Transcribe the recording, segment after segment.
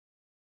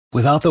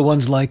Without the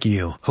ones like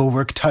you, who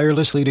work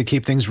tirelessly to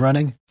keep things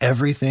running,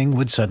 everything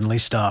would suddenly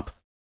stop.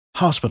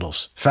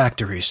 Hospitals,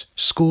 factories,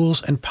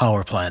 schools, and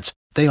power plants,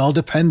 they all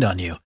depend on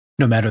you.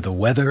 No matter the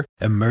weather,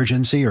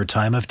 emergency, or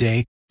time of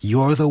day,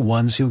 you're the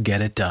ones who get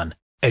it done.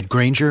 At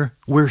Grainger,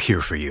 we're here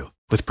for you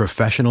with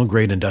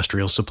professional-grade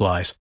industrial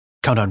supplies.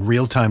 Count on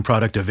real-time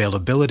product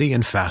availability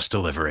and fast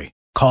delivery.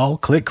 Call,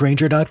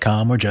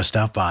 clickgrainger.com, or just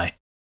stop by.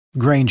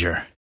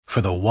 Grainger, for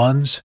the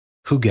ones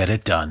who get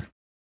it done.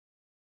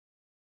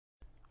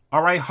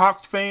 All right,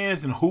 Hawks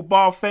fans and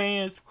Hoopball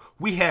fans,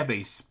 we have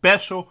a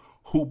special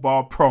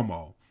Hoopball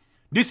promo.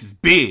 This is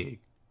big,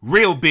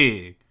 real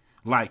big.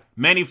 Like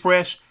Manny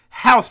Fresh,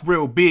 house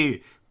real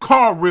big,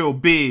 car real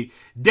big.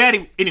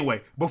 Daddy,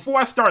 anyway,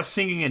 before I start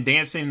singing and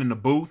dancing in the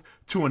booth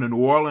to a New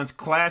Orleans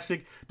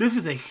classic, this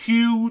is a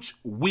huge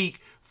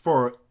week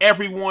for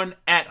everyone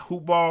at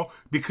Hoopball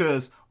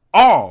because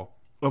all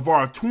of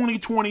our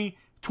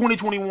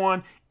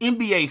 2020-2021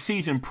 NBA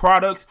season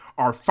products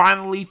are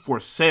finally for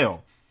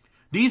sale.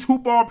 These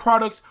Hoopball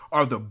products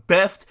are the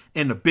best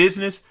in the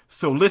business,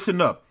 so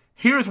listen up.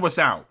 Here's what's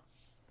out.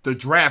 The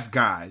Draft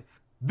Guide.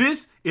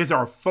 This is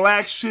our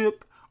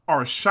flagship,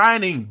 our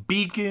shining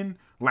beacon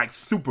like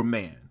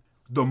Superman.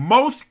 The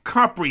most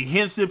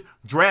comprehensive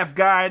draft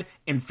guide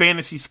in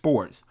fantasy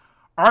sports.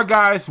 Our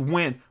guys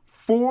went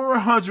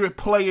 400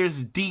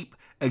 players deep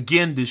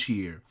again this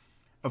year.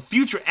 A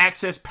future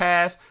access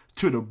pass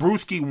to the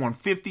Brewski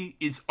 150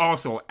 is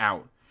also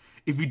out.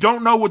 If you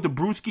don't know what the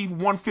Brewski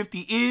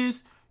 150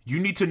 is, you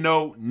need to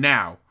know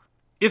now.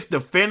 It's the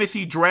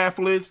fantasy draft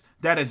list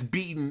that has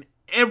beaten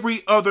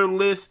every other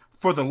list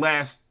for the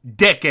last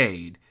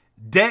decade.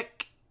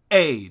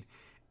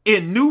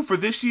 And new for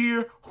this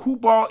year,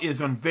 Hoopball is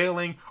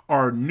unveiling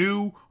our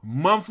new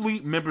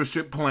monthly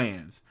membership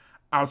plans.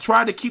 I'll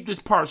try to keep this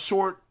part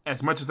short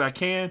as much as I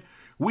can.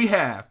 We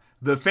have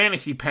the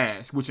Fantasy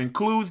Pass, which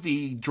includes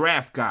the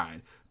Draft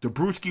Guide, the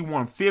Brewski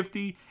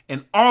 150,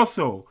 and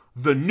also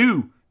the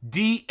new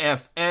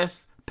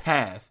DFS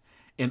Pass,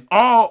 and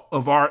all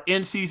of our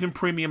in-season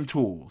premium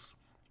tools.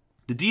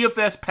 The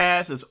DFS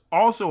Pass is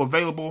also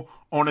available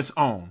on its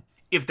own,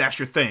 if that's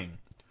your thing.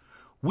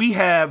 We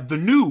have the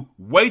new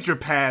Wager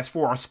Pass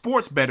for our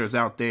sports bettors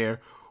out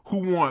there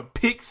who want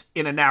picks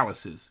and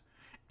analysis.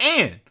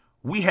 And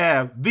we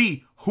have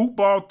the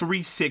Hoopball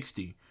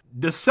 360.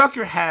 The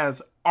sucker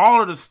has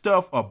all of the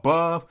stuff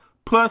above,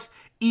 plus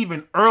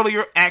even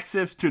earlier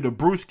access to the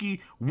Brewski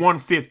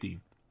 150.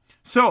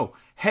 So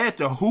head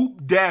to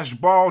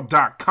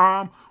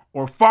hoop-ball.com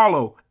or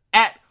follow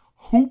at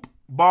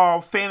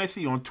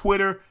hoopballfantasy on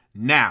Twitter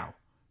now.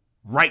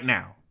 Right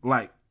now.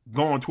 Like,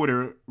 go on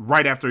Twitter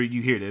right after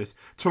you hear this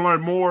to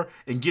learn more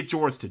and get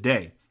yours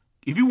today.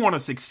 If you want to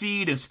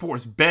succeed in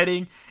sports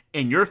betting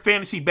in your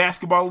fantasy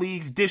basketball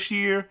leagues this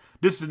year,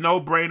 this is a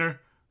no-brainer.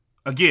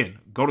 Again,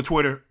 go to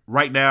Twitter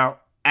right now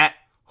at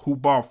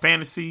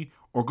hoopballfantasy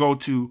or go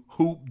to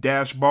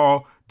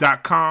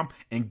hoop-ball.com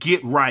and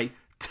get right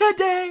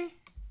today.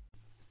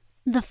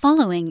 The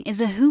following is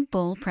a Hoop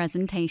Ball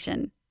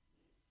presentation.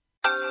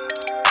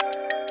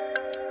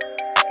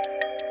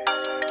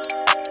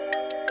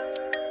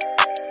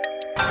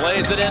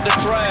 Plays it into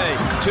Trey.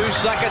 2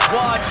 seconds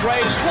wide.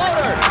 Trey's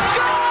floater.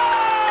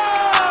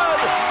 Good!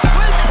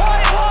 With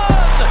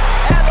 .1!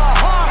 And the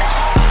Hawks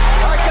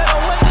are going to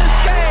win this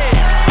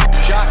game.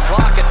 Shot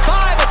clock at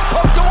 5. It's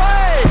poked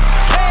away.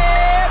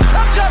 Cam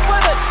comes up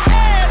with it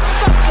and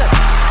stuffs it.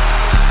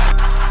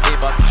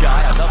 Came up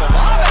shy. Another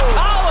lob.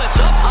 Collins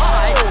up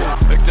high.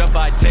 Picked up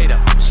by Tatum.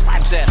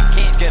 Slaps in.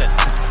 Can't get it.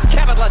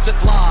 Kevin lets it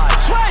fly.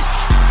 Swish!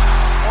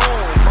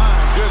 Oh,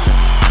 my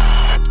goodness.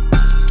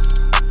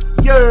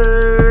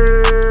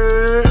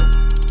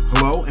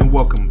 Hello and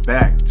welcome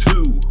back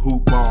to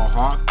Hoopball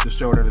Hawks, the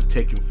show that is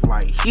taking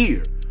flight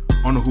here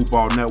on the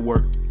Hoopball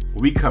Network,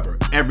 where we cover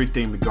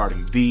everything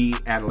regarding the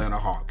Atlanta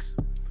Hawks.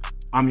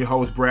 I'm your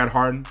host, Brad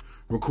Harden,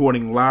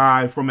 recording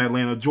live from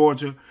Atlanta,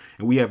 Georgia,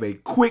 and we have a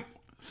quick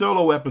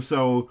solo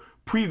episode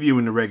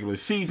previewing the regular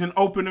season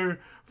opener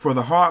for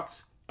the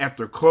Hawks.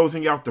 After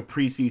closing out the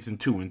preseason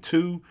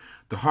 2-2,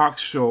 the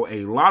Hawks show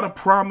a lot of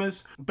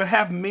promise, but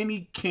have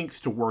many kinks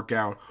to work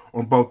out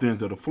on both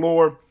ends of the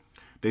floor.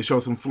 They show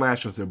some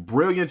flashes of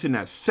brilliance in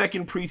that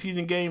second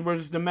preseason game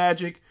versus the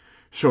Magic,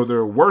 show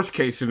their worst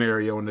case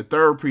scenario in the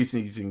third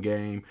preseason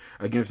game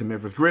against the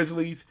Memphis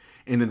Grizzlies,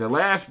 and in the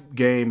last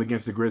game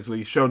against the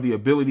Grizzlies, showed the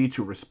ability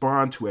to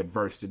respond to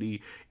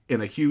adversity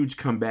in a huge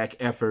comeback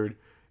effort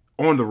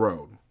on the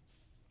road.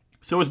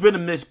 So it's been a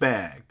mixed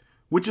bag,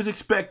 which is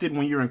expected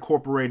when you're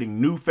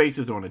incorporating new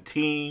faces on a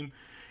team,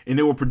 and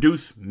it will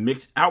produce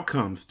mixed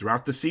outcomes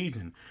throughout the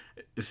season.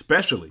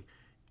 Especially,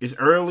 it's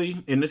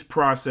early in this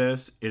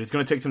process, and it's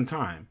going to take some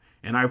time.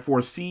 And I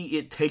foresee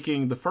it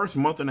taking the first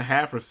month and a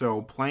half or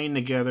so playing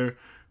together,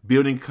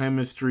 building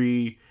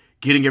chemistry,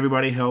 getting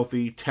everybody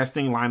healthy,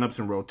 testing lineups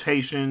and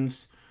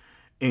rotations.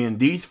 And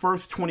these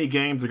first 20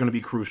 games are going to be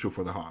crucial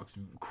for the Hawks.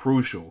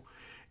 Crucial.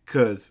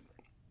 Because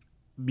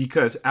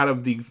out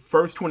of the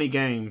first 20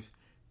 games,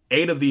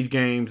 8 of these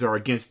games are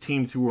against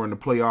teams who were in the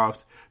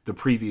playoffs the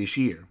previous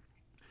year.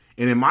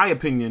 And in my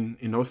opinion,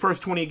 in those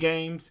first 20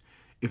 games,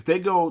 if they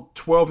go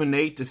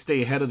 12-8 to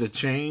stay ahead of the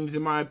chains,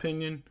 in my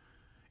opinion,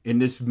 in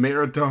this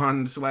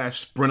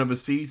marathon/sprint of a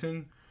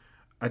season,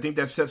 I think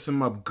that sets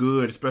them up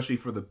good, especially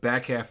for the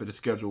back half of the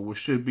schedule, which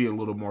should be a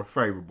little more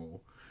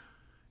favorable.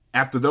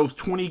 After those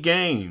 20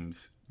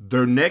 games,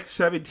 their next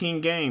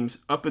 17 games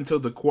up until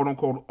the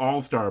quote-unquote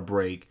All-Star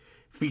break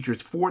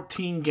features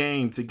 14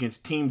 games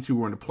against teams who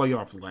were in the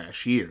playoffs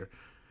last year.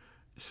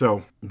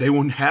 So they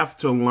won't have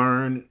to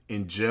learn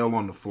and gel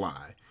on the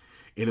fly.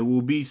 And it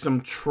will be some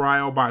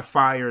trial by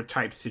fire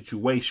type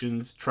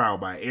situations, trial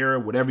by error,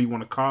 whatever you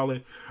want to call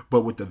it.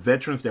 But with the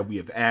veterans that we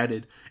have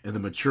added and the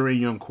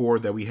maturing young core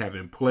that we have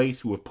in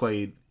place who have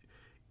played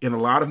in a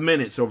lot of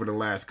minutes over the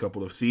last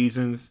couple of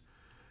seasons,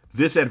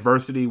 this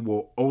adversity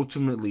will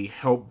ultimately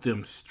help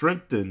them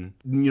strengthen,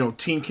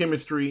 team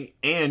chemistry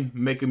and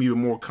make them even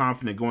more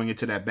confident going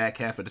into that back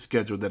half of the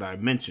schedule that I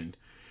mentioned.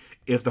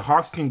 If the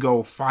Hawks can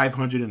go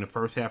 500 in the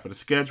first half of the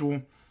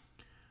schedule,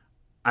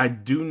 I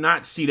do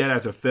not see that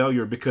as a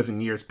failure because in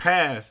years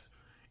past,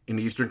 in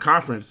the Eastern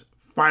Conference,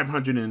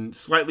 500 and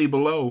slightly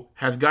below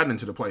has gotten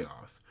into the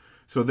playoffs.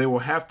 So they will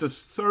have to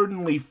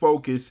certainly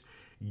focus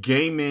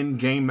game in,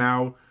 game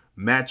out,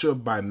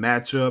 matchup by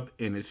matchup,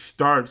 and it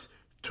starts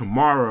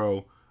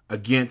tomorrow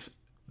against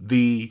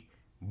the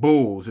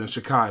Bulls in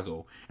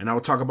Chicago. And I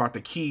will talk about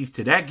the keys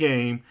to that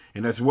game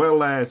and as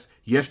well as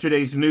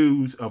yesterday's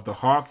news of the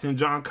Hawks and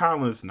John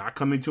Collins not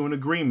coming to an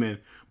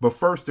agreement. But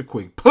first, a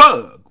quick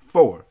plug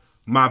for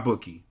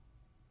MyBookie.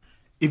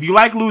 If you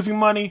like losing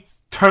money,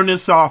 turn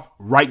this off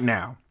right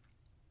now.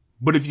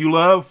 But if you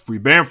love free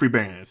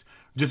bands,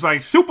 just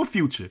like Super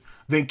Future,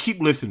 then keep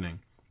listening.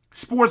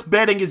 Sports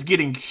betting is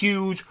getting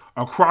huge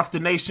across the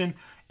nation,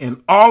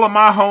 and all of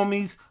my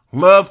homies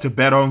love to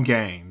bet on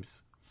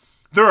games.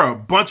 There are a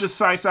bunch of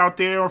sites out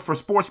there for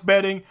sports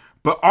betting,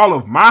 but all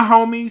of my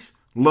homies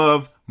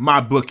love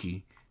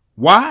MyBookie.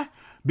 Why?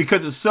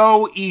 Because it's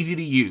so easy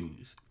to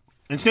use.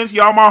 And since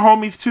y'all my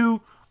homies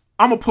too,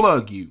 I'm going to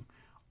plug you.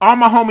 All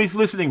my homies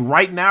listening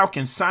right now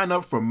can sign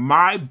up for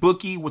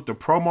MyBookie with the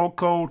promo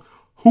code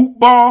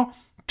HoopBall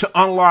to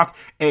unlock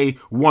a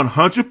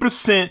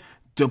 100%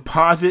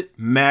 deposit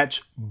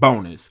match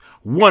bonus.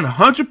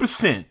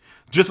 100%,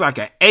 just like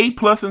an A+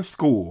 in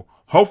school.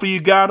 Hopefully you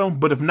got them,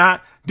 but if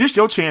not, this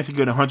your chance to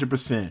get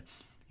 100%.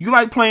 You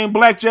like playing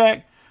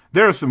blackjack?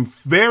 There are some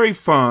very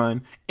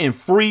fun and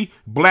free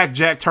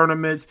blackjack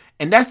tournaments,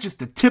 and that's just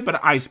the tip of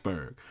the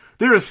iceberg.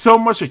 There is so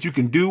much that you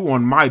can do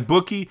on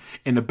MyBookie,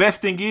 and the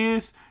best thing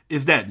is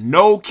that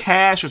no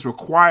cash is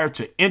required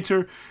to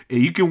enter,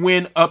 and you can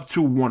win up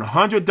to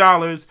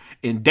 $100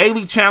 in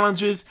daily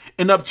challenges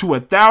and up to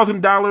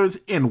 $1,000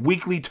 in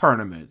weekly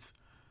tournaments.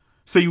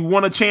 So you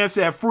want a chance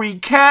at free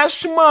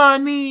cash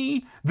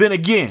money? Then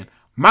again,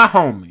 my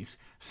homies,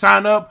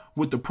 sign up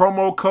with the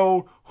promo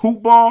code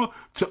HoopBall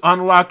to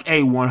unlock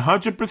a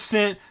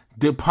 100%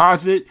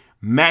 deposit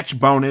match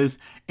bonus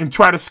and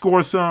try to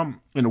score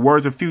some, in the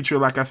words of Future,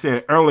 like I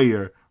said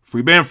earlier,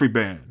 free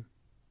band.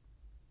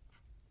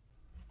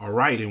 All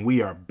right, and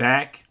we are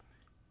back.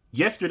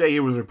 Yesterday,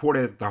 it was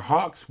reported that the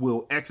Hawks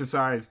will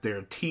exercise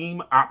their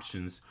team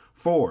options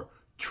for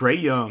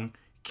Trae Young,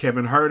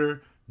 Kevin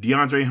Huerter,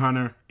 DeAndre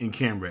Hunter, and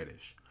Cam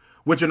Reddish,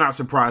 which are not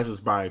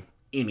surprises by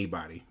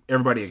anybody.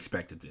 Everybody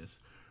expected this.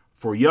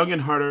 For Young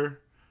and Huerter,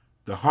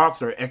 the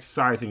Hawks are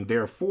exercising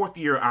their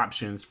fourth-year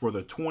options for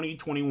the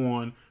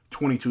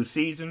 2021-22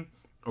 season.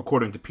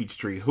 According to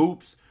Peachtree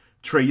Hoops,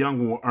 Trae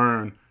Young will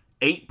earn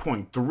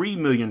 $8.3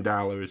 million,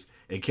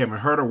 and Kevin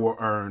Huerter will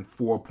earn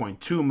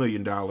 $4.2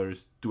 million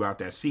throughout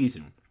that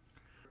season.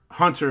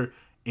 Hunter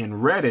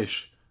and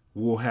Reddish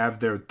will have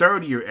their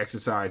third year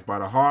exercised by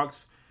the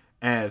Hawks,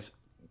 as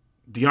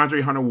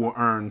DeAndre Hunter will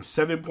earn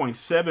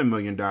 $7.7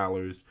 million,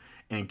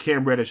 and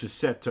Cam Reddish is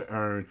set to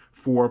earn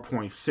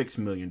 $4.6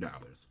 million.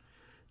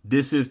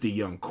 This is the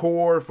young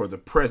core for the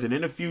present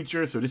and the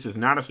future, so this is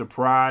not a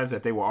surprise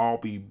that they will all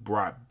be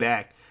brought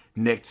back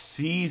next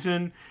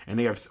season, and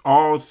they have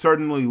all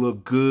certainly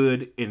looked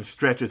good in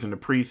stretches in the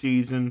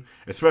preseason,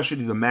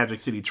 especially the Magic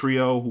City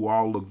Trio, who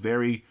all look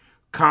very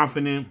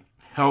confident,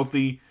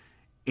 healthy,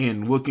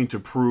 and looking to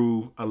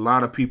prove a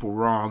lot of people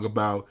wrong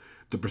about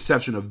the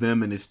perception of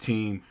them and this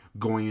team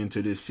going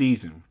into this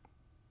season.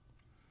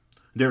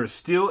 There is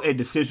still a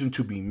decision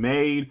to be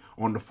made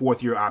on the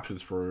fourth-year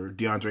options for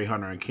DeAndre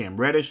Hunter and Cam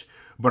Reddish,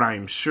 but I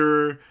am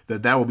sure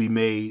that will be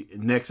made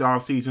next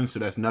offseason, so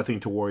that's nothing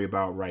to worry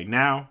about right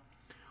now.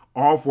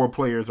 All four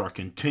players are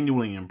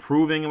continually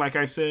improving, like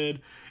I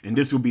said, and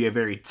this will be a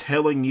very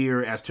telling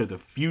year as to the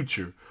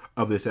future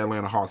of this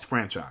Atlanta Hawks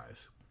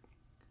franchise.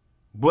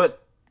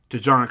 But to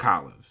John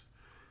Collins,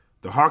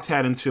 the Hawks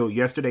had until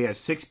yesterday at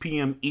 6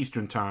 p.m.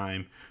 Eastern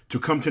Time to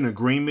come to an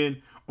agreement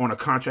on a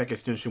contract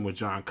extension with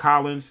John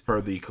Collins per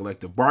the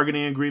collective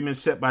bargaining agreement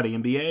set by the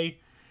NBA,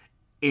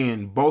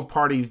 and both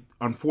parties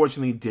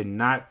unfortunately did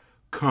not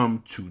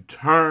come to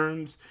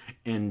terms,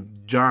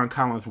 and John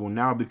Collins will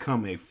now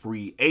become a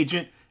free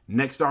agent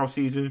next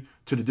offseason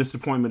to the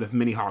disappointment of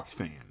many Hawks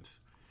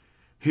fans.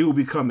 He will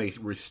become a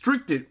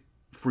restricted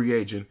free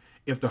agent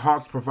if the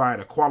Hawks provide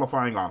a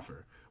qualifying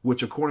offer,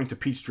 which according to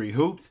Peachtree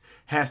Hoops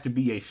has to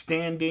be a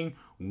standing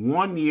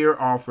 1-year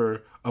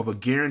offer of a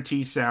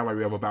guaranteed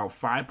salary of about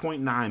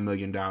 $5.9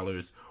 million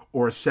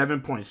or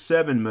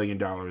 $7.7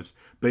 million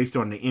based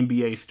on the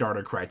NBA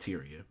starter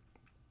criteria.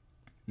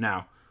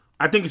 Now,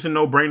 I think it's a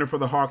no-brainer for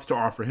the Hawks to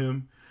offer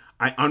him.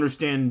 I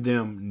understand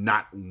them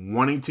not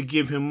wanting to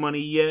give him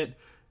money yet,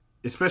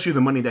 especially the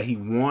money that he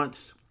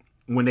wants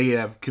when they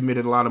have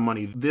committed a lot of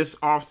money this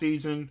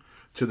offseason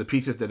to the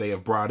pieces that they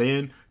have brought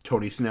in.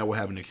 Tony Snell will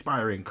have an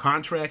expiring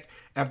contract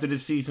after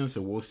this season,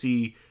 so we'll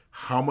see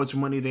how much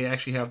money they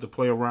actually have to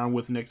play around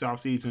with next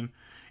offseason.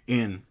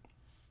 And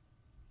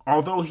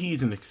although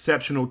he's an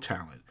exceptional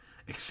talent,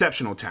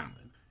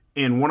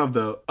 and one of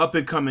the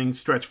up-and-coming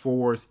stretch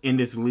fours in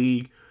this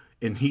league,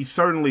 and he's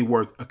certainly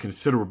worth a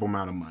considerable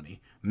amount of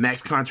money,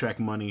 max contract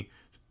money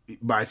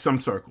by some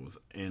circles,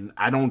 and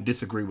I don't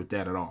disagree with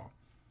that at all.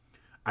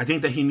 I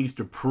think that he needs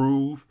to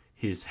prove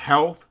his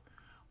health,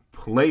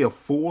 play a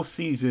full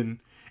season,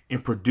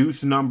 and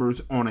produce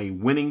numbers on a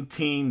winning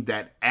team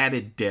that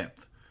added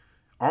depth.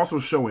 Also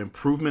show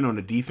improvement on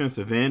the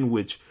defensive end,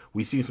 which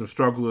we see some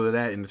struggle of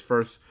that in his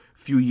first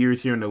few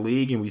years here in the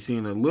league, and we've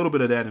seen a little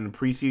bit of that in the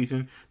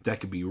preseason. That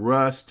could be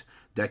rust.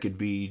 That could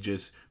be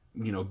just,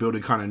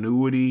 building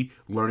continuity,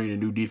 learning a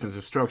new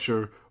defensive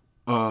structure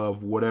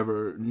of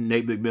whatever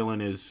Nate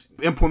McMillan is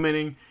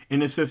implementing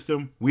in the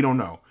system. We don't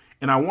know.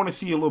 And I want to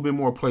see a little bit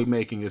more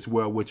playmaking as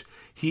well, which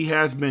he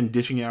has been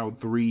dishing out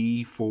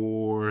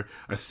 3-4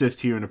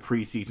 assists here in the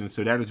preseason.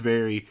 So that is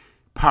very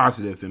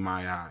positive in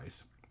my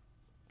eyes.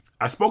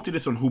 I spoke to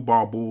this on Hoop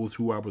Ball Bulls,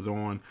 who I was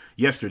on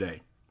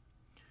yesterday.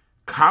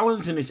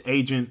 Collins and his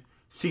agent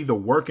see the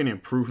work and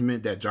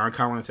improvement that John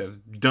Collins has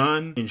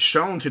done and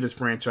shown to this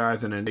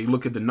franchise. And then they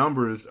look at the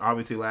numbers.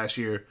 Obviously last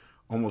year,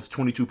 almost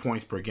 22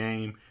 points per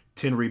game,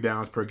 10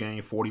 rebounds per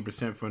game,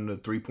 40% from the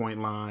three-point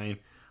line,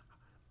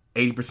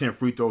 80%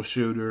 free throw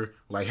shooter.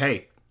 Like,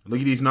 hey, look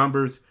at these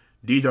numbers.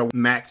 These are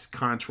max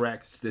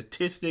contract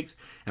statistics,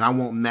 and I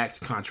want max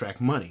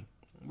contract money.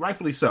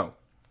 Rightfully so.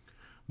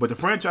 But the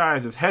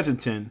franchise is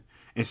hesitant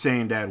in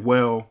saying that,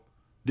 well,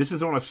 this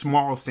is on a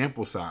small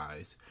sample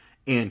size.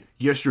 And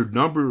yes, your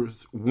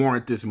numbers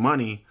warrant this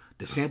money.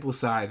 The sample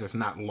size is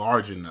not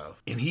large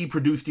enough. And he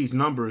produced these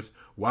numbers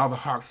while the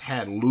Hawks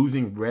had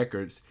losing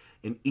records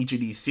in each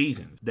of these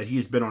seasons that he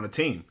has been on the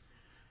team.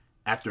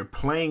 After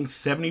playing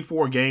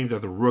 74 games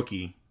as a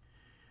rookie,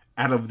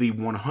 out of the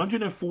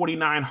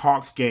 149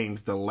 Hawks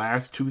games the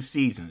last 2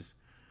 seasons,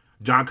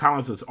 John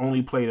Collins has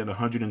only played at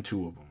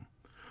 102 of them,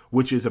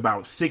 which is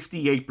about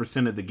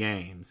 68% of the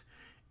games.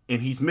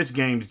 And he's missed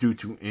games due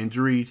to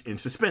injuries and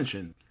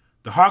suspension.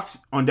 The Hawks,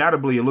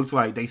 undoubtedly, it looks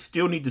like they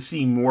still need to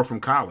see more from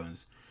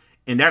Collins.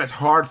 And that is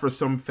hard for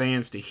some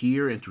fans to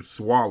hear and to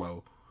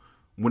swallow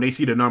when they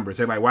see the numbers.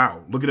 They're like,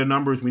 wow, look at the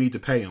numbers. We need to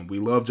pay him. We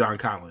love John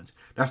Collins.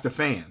 That's the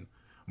fan.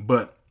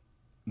 But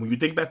when you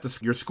think back to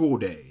your school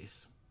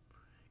days,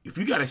 if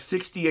you got a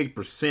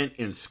 68%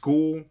 in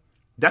school,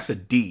 that's a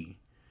D.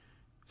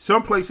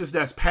 Some places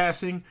that's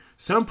passing,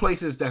 some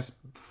places that's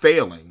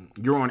failing.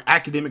 You're on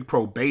academic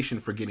probation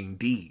for getting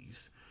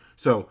Ds.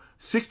 So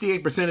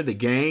 68% of the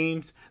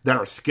games that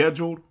are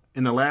scheduled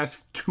in the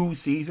last 2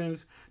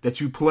 seasons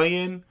that you play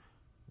in,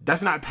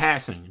 that's not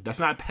passing. That's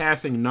not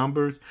passing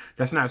numbers.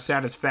 That's not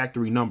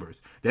satisfactory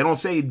numbers. They don't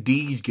say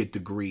D's get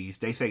degrees.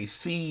 They say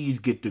C's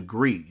get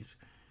degrees.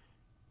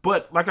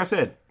 But like I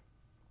said,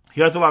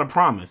 he has a lot of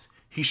promise.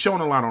 He's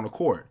shown a lot on the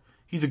court.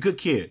 He's a good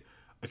kid,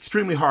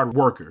 extremely hard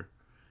worker.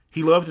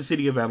 He loves the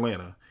city of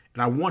Atlanta,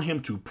 and I want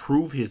him to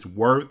prove his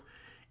worth,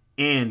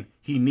 and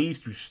he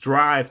needs to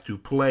strive to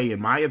play, in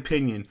my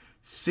opinion,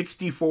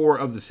 64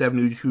 of the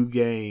 72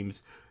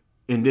 games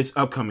in this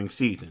upcoming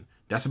season.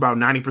 That's about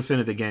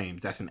 90% of the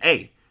games. That's an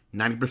A.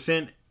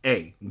 90%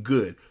 A,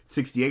 good.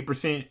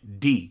 68%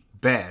 D,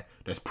 bad.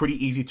 That's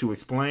pretty easy to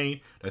explain.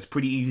 That's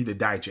pretty easy to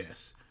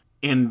digest.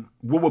 And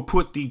what would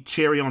put the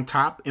cherry on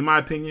top, in my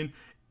opinion,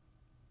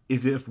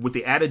 is if with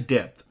the added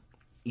depth,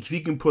 if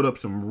he can put up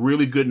some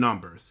really good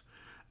numbers.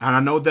 And I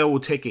know that will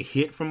take a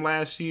hit from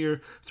last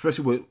year,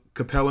 especially with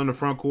Capella in the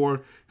front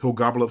court. He'll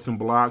gobble up some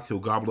blocks. He'll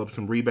gobble up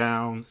some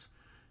rebounds.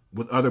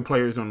 With other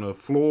players on the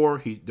floor,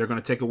 they're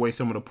going to take away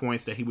some of the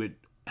points that he would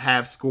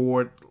have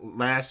scored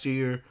last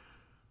year.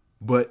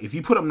 But if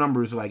you put up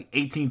numbers like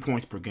 18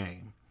 points per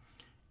game,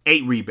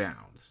 8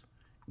 rebounds,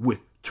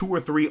 with 2 or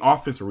 3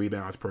 offensive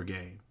rebounds per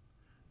game,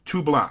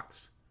 2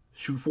 blocks,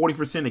 shoot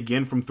 40%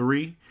 again from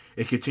 3,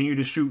 and continue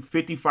to shoot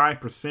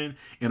 55%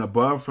 and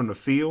above from the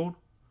field,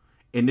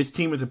 and this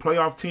team is a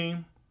playoff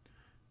team,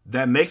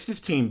 that makes this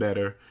team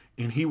better,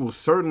 and he will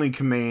certainly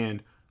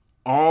command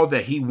all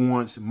that he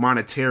wants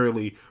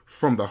monetarily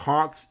from the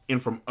Hawks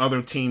and from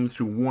other teams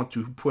who want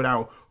to put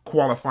out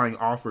qualifying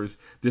offers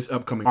this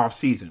upcoming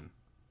offseason.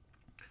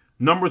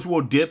 Numbers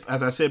will dip,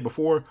 as I said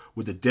before,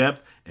 with the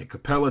depth and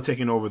Capella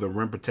taking over the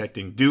rim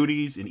protecting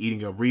duties and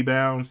eating up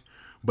rebounds.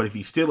 But if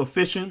he's still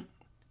efficient,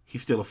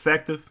 he's still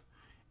effective,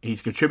 and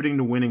he's contributing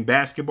to winning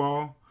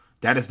basketball,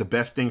 that is the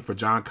best thing for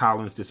John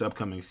Collins this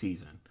upcoming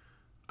season.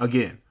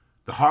 Again,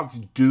 The Hawks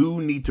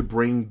do need to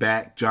bring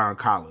back John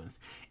Collins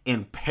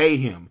and pay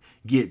him.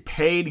 Get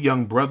paid,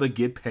 young brother,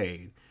 get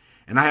paid.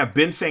 And I have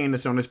been saying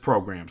this on this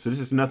program, so this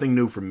is nothing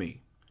new for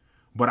me.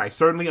 But I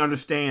certainly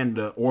understand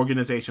the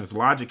organization's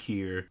logic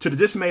here to the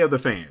dismay of the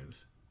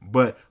fans.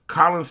 But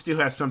Collins still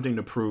has something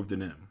to prove to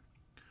them.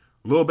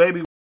 Lil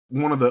Baby,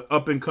 one of the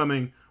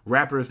up-and-coming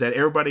rappers that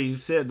everybody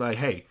said, like,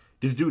 hey,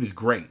 this dude is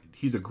great.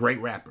 He's a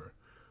great rapper.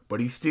 But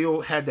he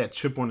still had that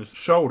chip on his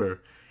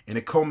shoulder, and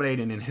it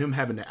culminated in him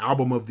having the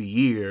album of the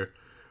year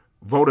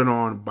voted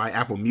on by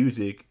Apple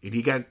Music, and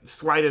he got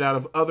slighted out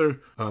of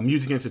other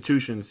music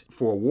institutions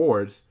for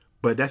awards,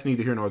 but that's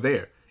neither here nor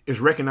there.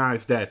 It's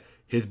recognized that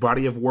his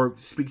body of work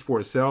speaks for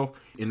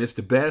itself, and it's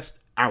the best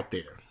out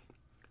there.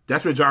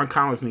 That's what John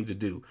Collins needs to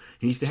do.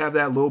 He needs to have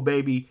that Lil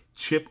Baby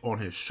chip on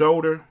his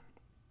shoulder,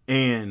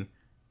 and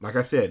like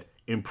I said,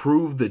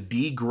 improve the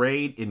D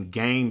grade in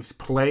games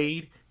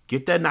played.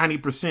 Get that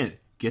 90%.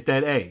 Get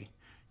that A.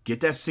 Get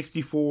that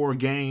 64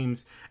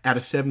 games out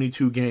of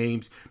 72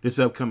 games this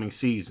upcoming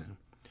season.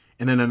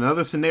 And in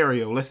another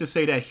scenario, let's just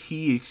say that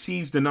he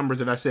exceeds the numbers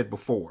that I said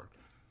before.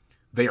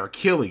 They are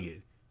killing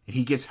it, and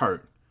he gets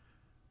hurt.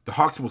 The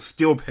Hawks will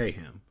still pay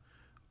him.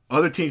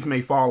 Other teams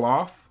may fall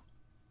off,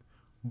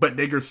 but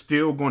they're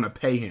still going to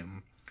pay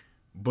him.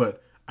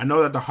 But I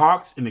know that the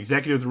Hawks and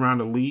executives around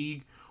the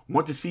league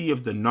want to see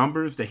if the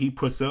numbers that he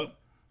puts up,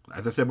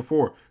 as I said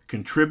before,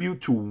 contribute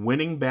to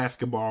winning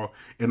basketball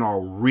and are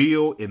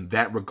real in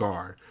that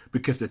regard.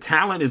 Because the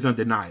talent is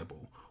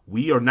undeniable.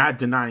 We are not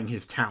denying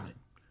his talent.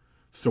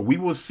 So we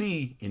will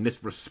see in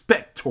this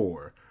respect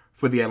tour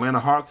for the Atlanta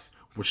Hawks,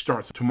 which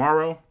starts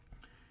tomorrow,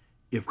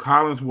 if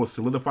Collins will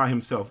solidify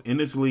himself in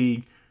this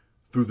league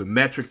through the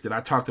metrics that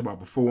I talked about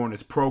before in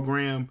this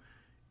program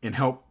and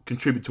help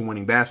contribute to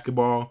winning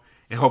basketball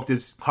and help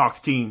this Hawks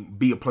team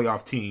be a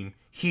playoff team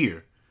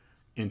here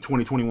in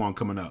 2021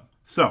 coming up.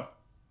 So,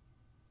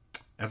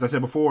 as I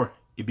said before,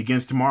 it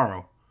begins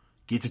tomorrow.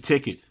 Get your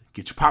tickets.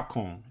 Get your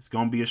popcorn. It's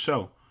going to be a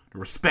show. The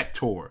Respect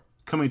Tour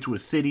coming to a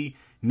city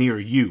near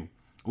you.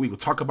 We will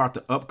talk about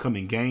the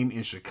upcoming game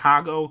in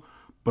Chicago.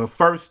 But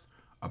first,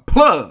 a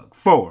plug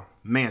for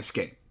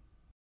Manscaped.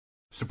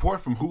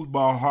 Support from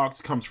Hoopball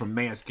Hawks comes from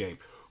Manscaped,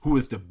 who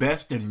is the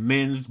best in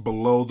men's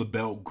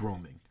below-the-belt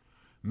grooming.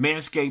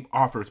 Manscaped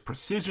offers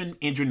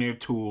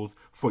precision-engineered tools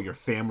for your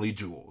family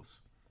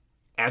jewels.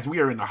 As we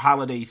are in the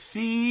holiday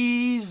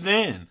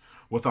season,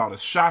 with all the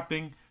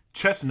shopping,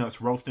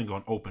 chestnuts roasting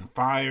on open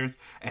fires,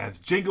 as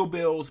Jingle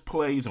Bells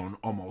plays on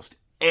almost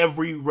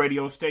every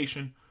radio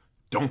station,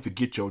 don't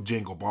forget your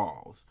jingle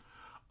balls.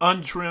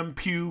 Untrimmed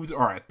pubes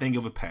are a thing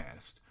of the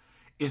past.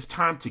 It's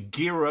time to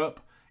gear up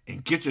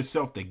and get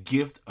yourself the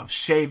gift of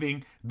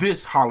shaving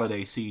this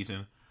holiday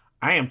season.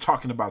 I am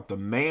talking about the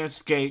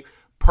Manscaped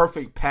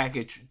Perfect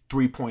Package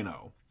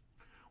 3.0.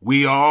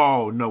 We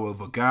all know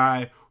of a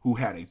guy who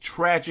had a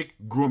tragic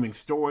grooming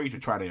story to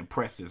try to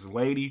impress his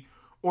lady,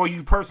 or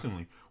you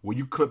personally, where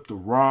you clipped the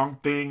wrong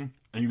thing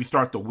and you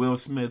start the Will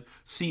Smith.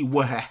 See,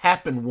 what had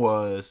happened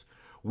was,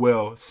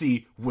 what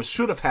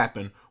should have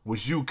happened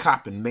was you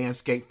copping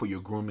Manscaped for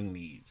your grooming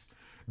needs.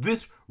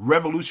 This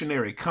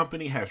revolutionary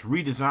company has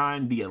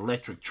redesigned the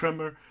electric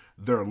trimmer.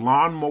 Their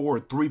Lawnmower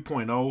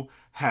 3.0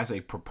 has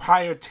a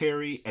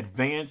proprietary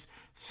advanced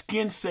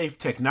skin-safe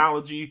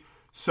technology,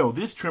 so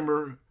this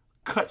trimmer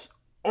cuts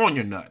on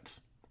your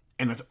nuts.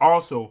 And it's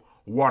also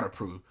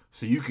waterproof,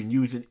 so you can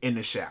use it in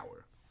the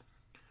shower.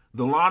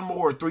 The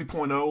Lawnmower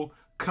 3.0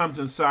 comes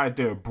inside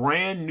their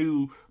brand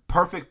new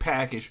Perfect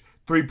Package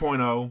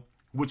 3.0,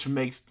 which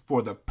makes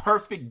for the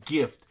perfect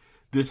gift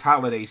this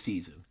holiday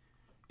season.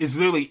 It's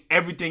literally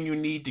everything you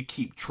need to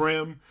keep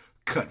trim,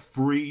 cut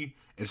free,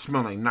 and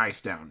smelling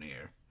nice down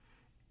there.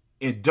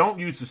 And don't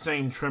use the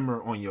same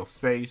trimmer on your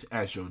face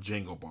as your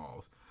jingle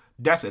balls.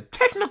 That's a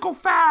technical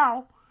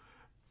foul.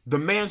 The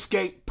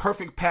Manscaped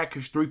Perfect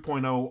Package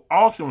 3.0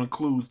 also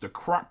includes the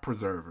Crop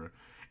Preserver,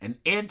 an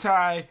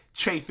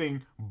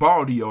anti-chafing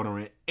ball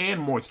deodorant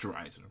and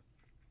moisturizer.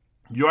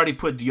 You already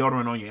put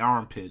deodorant on your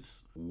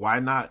armpits. Why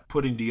not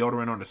putting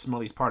deodorant on the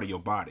smelliest part of your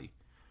body?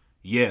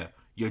 Yeah,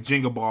 your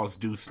jingle balls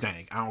do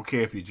stink. I don't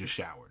care if you just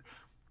showered.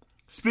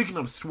 Speaking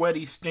of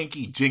sweaty,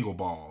 stinky jingle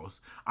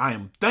balls, I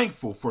am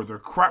thankful for their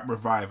Crop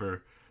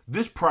Reviver.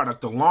 This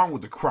product, along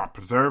with the Crop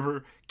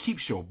Preserver,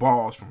 keeps your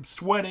balls from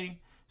sweating,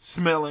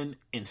 smelling,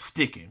 and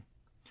sticking.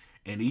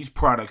 And these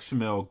products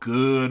smell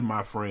good,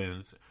 my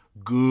friends.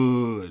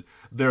 Good.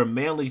 Their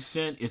manly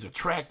scent is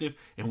attractive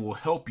and will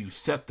help you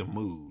set the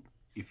mood,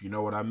 if you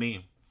know what I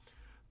mean.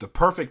 The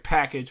Perfect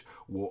Package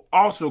will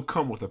also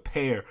come with a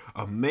pair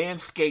of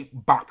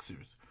Manscaped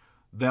boxers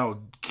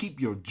that'll keep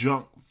your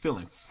junk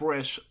feeling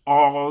fresh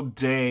all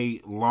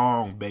day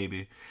long,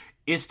 baby.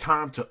 It's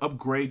time to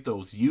upgrade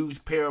those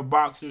used pair of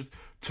boxers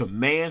to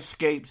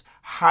Manscaped's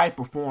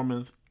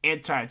high-performance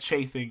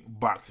anti-chafing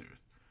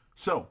boxers.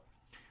 So,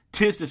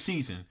 'tis the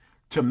season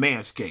to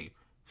Manscaped.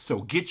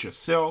 So get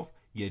yourself,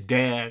 your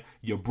dad,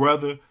 your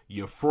brother,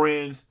 your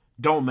friends,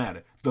 don't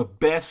matter, the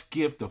best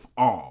gift of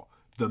all,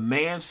 the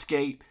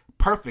Manscaped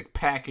Perfect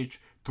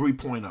Package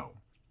 3.0.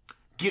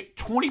 Get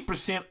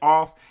 20%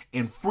 off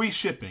and free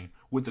shipping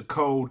with the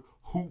code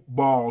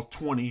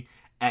HoopBall20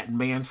 at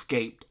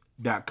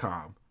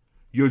manscaped.com.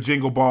 Your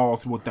jingle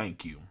balls will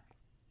thank you.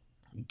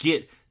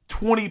 Get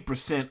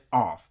 20%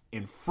 off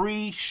and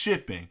free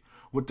shipping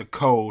with the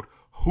code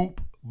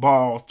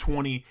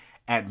HoopBall20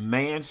 at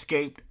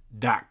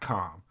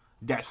manscaped.com.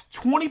 That's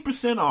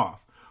 20%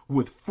 off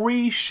with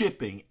free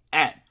shipping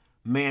at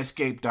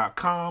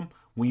manscaped.com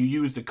when you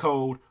use the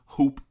code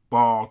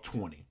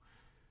HoopBall20.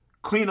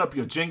 Clean up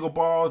your jingle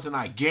balls, and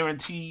I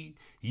guarantee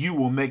you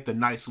will make the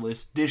nice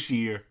list this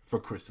year for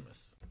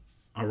Christmas.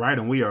 All right,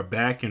 and we are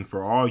back, and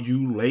for all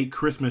you late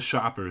Christmas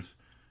shoppers,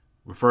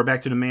 refer back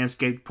to the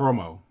Manscaped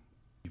promo.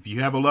 If you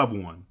have a loved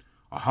one,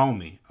 a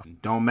homie,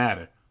 don't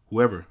matter,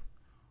 whoever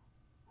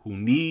who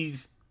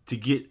needs to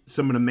get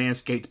some of the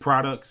Manscaped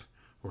products,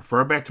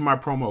 refer back to my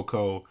promo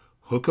code,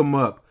 hook them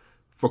up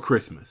for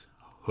Christmas.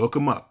 Hook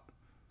them up.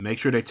 Make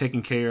sure they're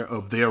taking care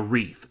of their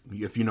wreath,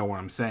 if you know what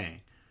I'm saying.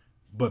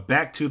 But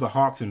back to the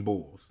Hawks and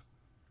Bulls.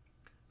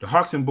 The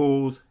Hawks and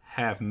Bulls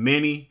have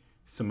many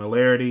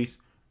similarities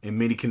and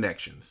many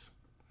connections.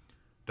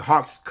 The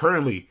Hawks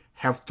currently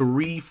have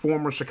 3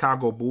 former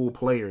Chicago Bull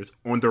players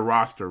on their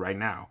roster right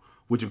now,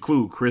 which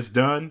include Chris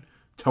Dunn,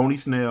 Tony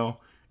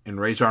Snell,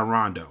 and Rajon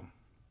Rondo.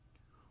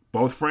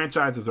 Both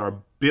franchises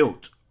are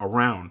built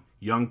around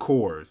young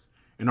cores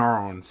and are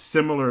on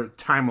similar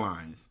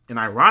timelines. And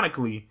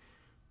ironically,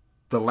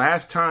 the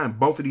last time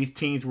both of these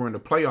teams were in the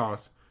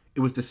playoffs, it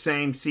was the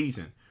same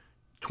season,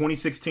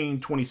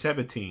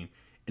 2016-2017,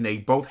 and they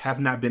both have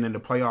not been in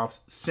the playoffs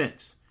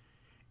since.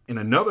 And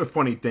another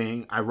funny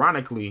thing,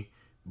 ironically,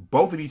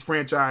 both of these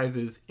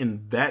franchises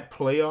in that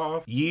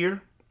playoff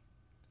year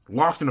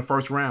lost in the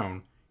first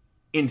round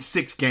in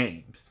 6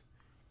 games.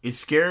 It's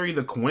scary,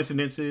 the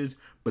coincidences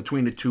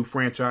between the two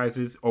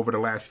franchises over the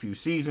last few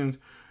seasons,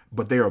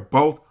 but they are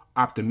both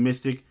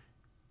optimistic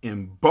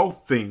and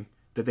both think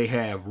that they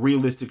have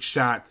realistic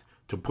shots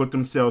to put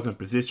themselves in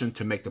position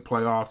to make the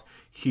playoffs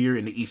here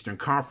in the Eastern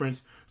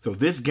Conference. So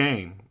this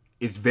game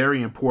is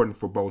very important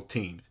for both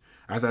teams.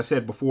 As I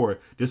said before,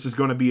 this is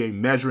going to be a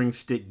measuring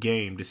stick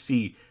game to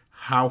see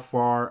how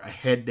far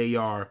ahead they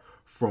are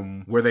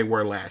from where they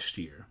were last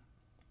year.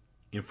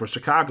 And for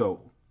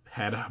Chicago,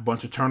 had a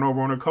bunch of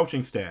turnover on their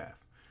coaching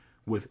staff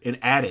with an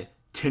added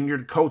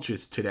tenured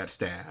coaches to that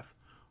staff.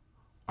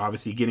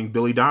 Obviously getting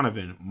Billy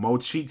Donovan, Mo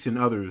Cheeks, and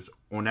others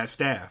on that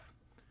staff.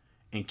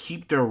 And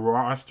keep their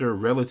roster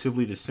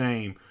relatively the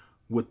same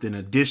with an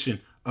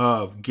addition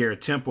of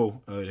Garrett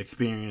Temple, an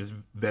experienced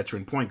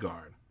veteran point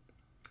guard.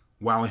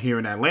 While here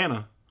in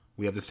Atlanta,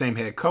 we have the same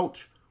head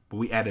coach, but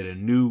we added a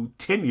new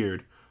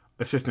tenured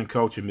assistant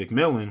coach in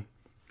McMillan.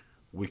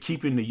 We're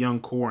keeping the young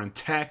core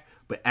intact,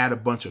 but add a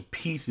bunch of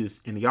pieces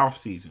in the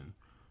offseason.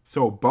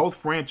 So both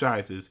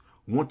franchises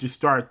want to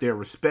start their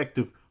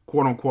respective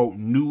quote-unquote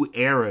new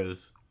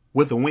eras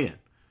with a win.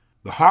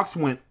 The Hawks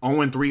went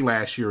 0-3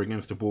 last year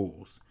against the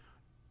Bulls.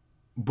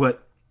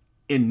 But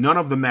in none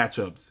of the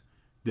matchups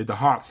did the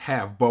Hawks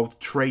have both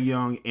Trae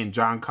Young and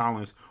John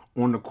Collins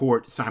on the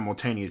court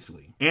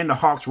simultaneously. And the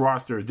Hawks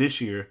roster this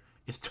year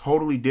is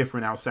totally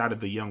different outside of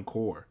the young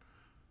core.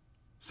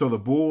 So the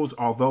Bulls,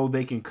 although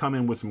they can come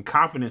in with some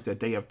confidence that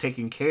they have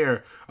taken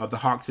care of the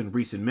Hawks in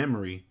recent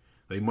memory,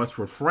 they must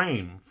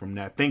refrain from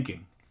that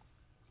thinking.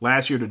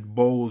 Last year, the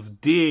Bulls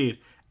did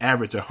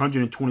average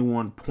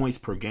 121 points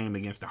per game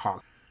against the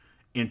Hawks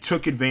and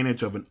took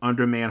advantage of an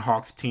undermanned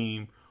Hawks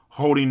team,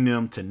 holding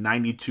them to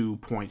 92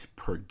 points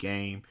per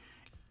game.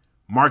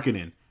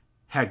 Markkanen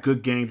had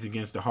good games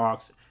against the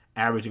Hawks,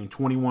 averaging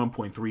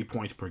 21.3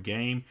 points per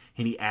game,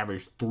 and he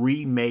averaged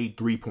 3 made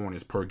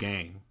three-pointers per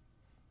game.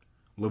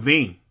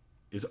 LaVine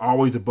is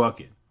always a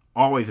bucket.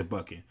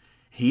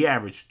 He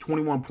averaged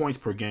 21 points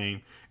per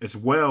game, as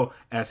well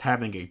as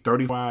having a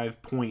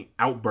 35-point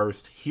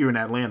outburst here in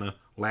Atlanta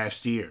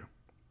last year.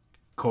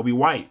 Kobe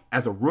White,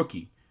 as a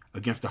rookie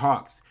against the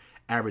Hawks,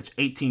 averaged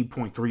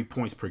 18.3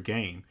 points per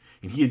game,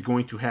 and he is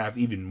going to have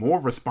even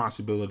more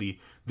responsibility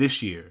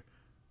this year.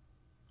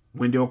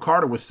 Wendell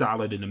Carter was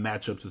solid in the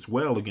matchups as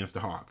well against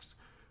the Hawks.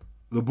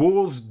 The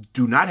Bulls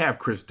do not have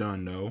Chris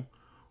Dunn, though,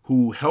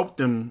 who helped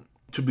them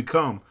to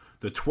become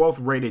the 12th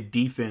rated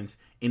defense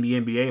in the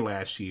NBA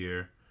last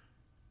year.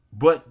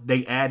 But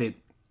they added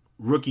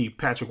rookie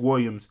Patrick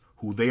Williams,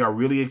 who they are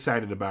really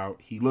excited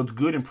about. He looked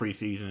good in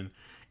preseason,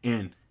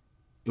 and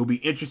it'll be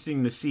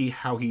interesting to see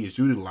how he is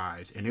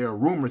utilized. And there are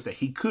rumors that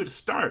he could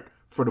start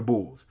for the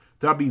Bulls.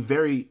 That'll be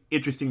very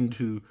interesting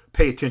to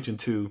pay attention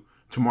to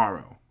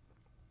tomorrow.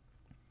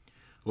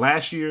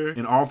 Last year,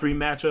 in all 3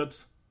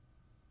 matchups,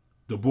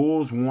 the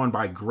Bulls won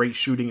by great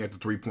shooting at the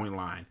three-point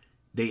line.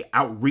 They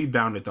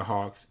out-rebounded the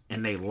Hawks,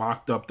 and they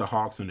locked up the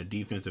Hawks on the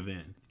defensive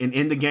end. And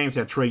in the games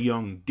that Trae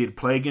Young did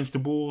play against the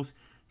Bulls,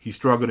 he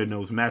struggled in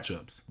those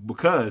matchups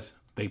because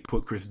they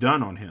put Chris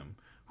Dunn on him,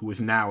 who is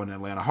now an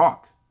Atlanta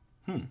Hawk.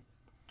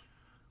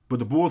 But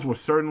the Bulls will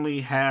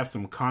certainly have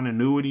some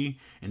continuity,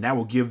 and that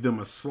will give them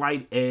a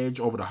slight edge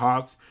over the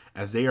Hawks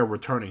as they are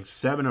returning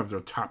 7 of their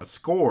top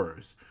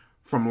scorers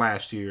from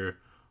last year,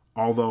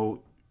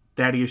 although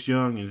Thaddeus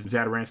Young and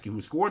Zadaransky,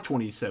 who scored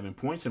 27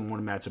 points in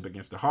one matchup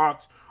against the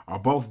Hawks, are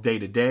both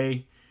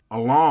day-to-day,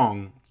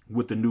 along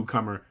with the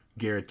newcomer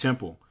Garrett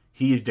Temple.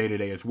 He is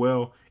day-to-day as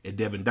well, and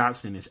Devin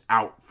Dotson is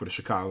out for the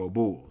Chicago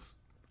Bulls.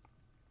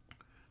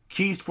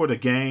 Keys for the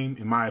game,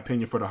 in my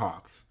opinion, for the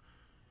Hawks.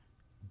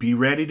 Be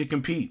ready to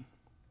compete.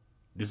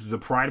 This is a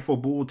prideful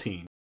Bull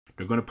team.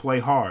 They're going to play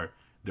hard.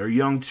 They're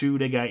young too.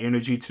 They got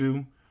energy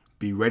too.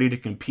 Be ready to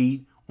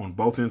compete on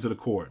both ends of the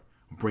court.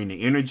 Bring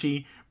the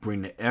energy,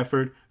 bring the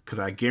effort, because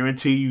I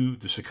guarantee you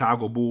the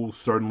Chicago Bulls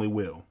certainly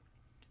will.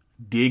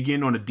 Dig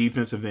in on the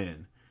defensive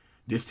end.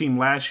 This team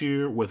last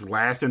year was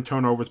last in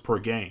turnovers per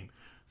game.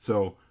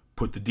 So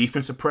put the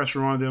defensive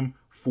pressure on them,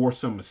 force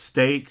some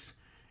mistakes,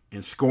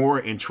 and score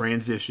in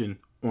transition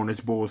on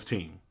this Bulls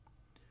team.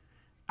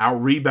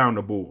 Out-rebound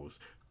the Bulls.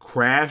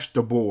 Crash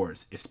the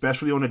boards,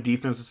 especially on the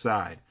defensive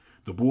side.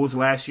 The Bulls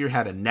last year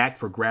had a knack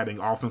for grabbing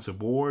offensive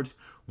boards.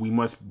 We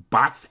must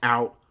box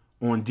out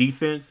on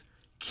defense,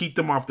 keep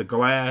them off the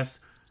glass,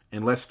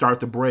 and let's start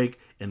the break,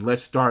 and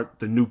let's start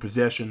the new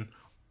possession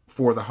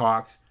for the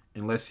Hawks,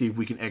 and let's see if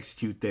we can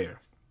execute there.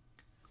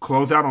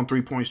 Close out on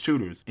three-point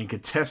shooters and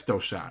contest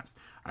those shots.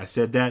 I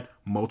said that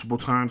multiple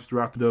times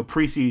throughout the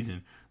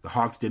preseason. The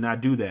Hawks did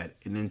not do that,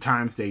 and in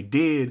times they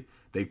did,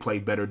 they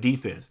played better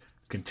defense.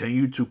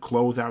 Continue to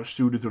close out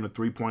shooters on the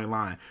three-point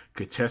line.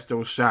 Contest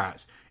those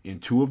shots. In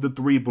 2 of the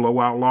 3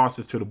 blowout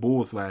losses to the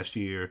Bulls last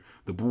year,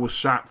 the Bulls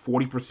shot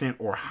 40%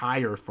 or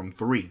higher from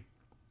 3.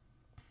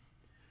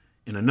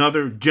 And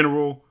another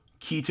general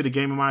key to the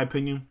game, in my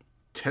opinion,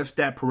 test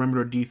that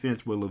perimeter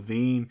defense with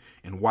LaVine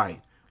and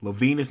White.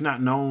 LaVine is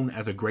not known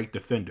as a great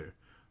defender.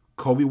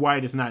 Kobe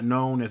White is not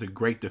known as a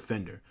great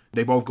defender.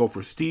 They both go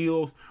for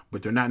steals,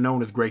 but they're not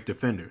known as great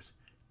defenders.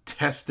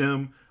 Test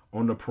them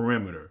on the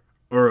perimeter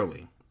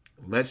early.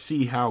 Let's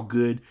see how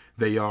good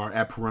they are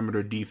at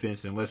perimeter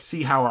defense, and let's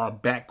see how our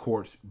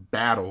backcourts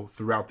battle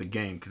throughout the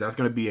game, because that's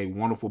going to be a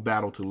wonderful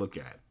battle to look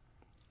at.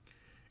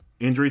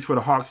 Injuries for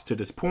the Hawks to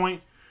this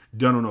point.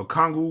 Donovan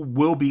Okongwu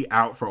will be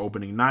out for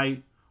opening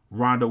night.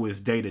 Rondo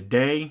is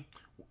day-to-day,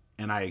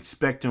 and I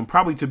expect him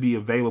probably to be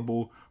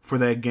available for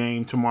that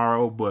game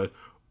tomorrow, but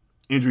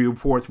injury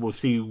reports we'll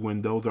see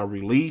when those are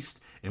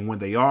released, and when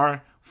they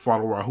are,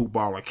 follow our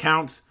Hoopball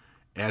accounts,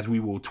 as we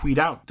will tweet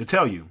out to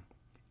tell you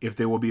if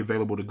they will be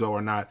available to go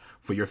or not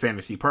for your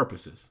fantasy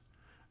purposes.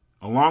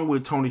 Along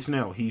with Tony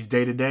Snell, he's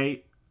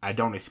day-to-day. I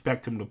don't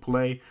expect him to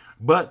play.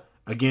 But,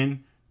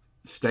 again,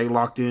 stay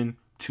locked in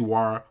to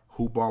our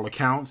Hoopball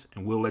accounts,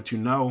 and we'll let you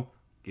know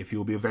if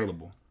he'll be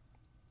available.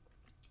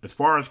 As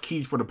far as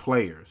keys for the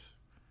players,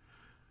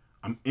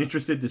 I'm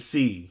interested to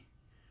see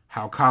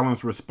how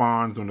Collins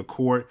responds on the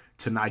court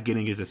to not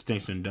getting his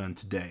extension done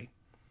today.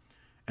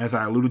 As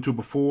I alluded to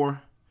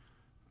before,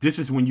 this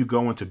is when you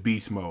go into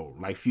beast mode,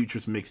 like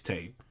Future's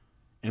mixtape.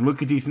 And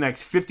look at these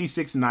next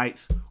 56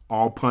 nights,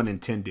 all pun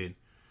intended,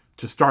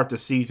 to start the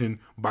season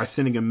by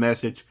sending a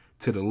message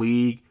to the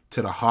league,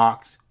 to the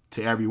Hawks,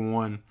 to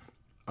everyone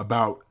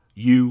about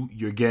you,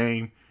 your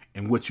game,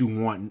 and what you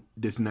want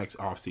this next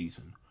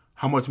offseason.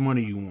 How much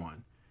money you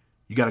want.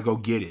 You got to go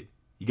get it.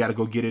 You got to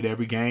go get it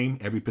every game,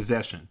 every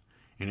possession.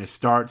 And it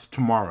starts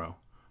tomorrow.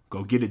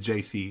 Go get it,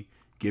 JC.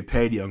 Get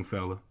paid, young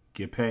fella.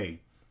 Get paid.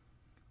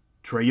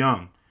 Trae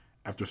Young.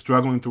 After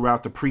struggling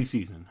throughout the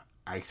preseason,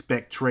 I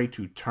expect Trae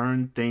to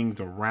turn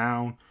things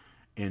around,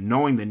 and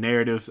knowing the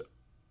narratives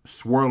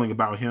swirling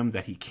about him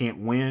that he can't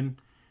win,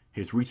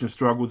 his recent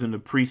struggles in the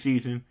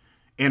preseason,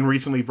 and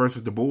recently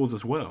versus the Bulls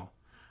as well.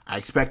 I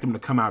expect him to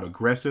come out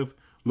aggressive,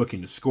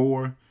 looking to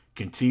score,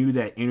 continue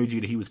that energy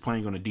that he was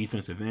playing on the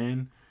defensive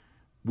end,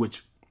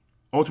 which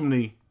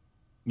ultimately,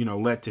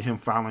 led to him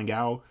fouling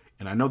out,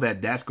 and I know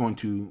that that's going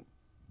to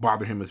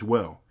bother him as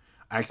well.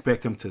 I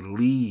expect him to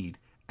lead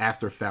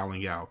after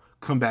fouling out,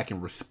 come back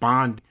and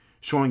respond,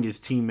 showing his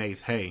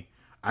teammates, hey,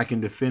 I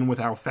can defend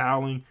without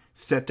fouling.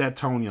 Set that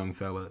tone, young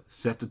fella.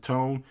 Set the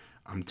tone.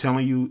 I'm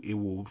telling you, it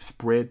will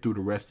spread through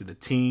the rest of the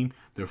team.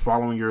 They're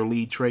following your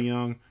lead, Trae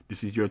Young.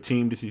 This is your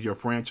team. This is your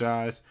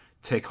franchise.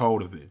 Take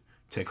hold of it.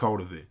 Take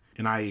hold of it.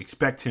 And I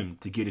expect him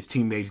to get his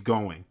teammates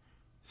going.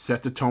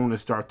 Set the tone to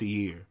start the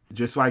year.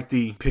 Just like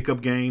the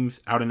pickup games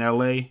out in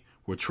L.A.,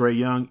 where Trae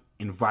Young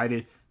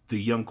invited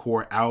the young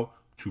core out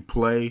to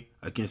play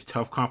against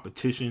tough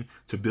competition,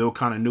 to build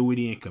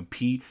continuity and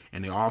compete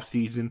in the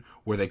offseason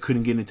where they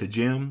couldn't get into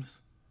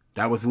gyms.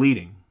 That was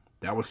leading.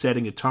 That was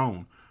setting a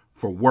tone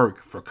for work,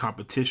 for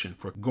competition,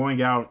 for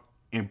going out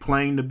and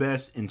playing the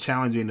best and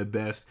challenging the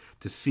best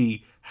to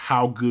see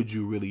how good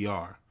you really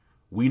are.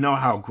 We know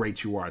how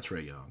great you are,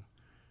 Trae Young.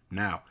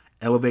 Now,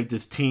 elevate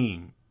this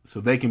team so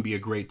they can be a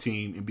great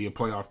team and be a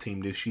playoff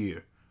team this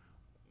year.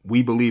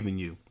 We believe in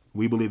you.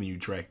 We believe in you,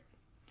 Trae.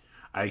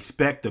 I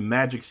expect the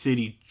Magic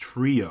City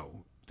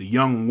trio, the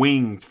young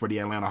wings for the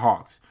Atlanta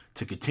Hawks,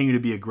 to continue to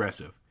be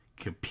aggressive,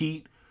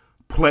 compete,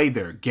 play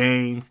their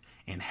games,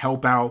 and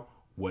help out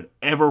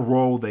whatever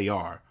role they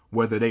are.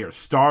 Whether they are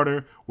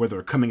starter, whether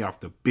they're coming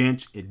off the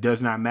bench, it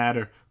does not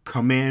matter.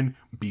 Come in,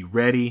 be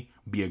ready,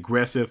 be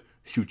aggressive,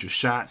 shoot your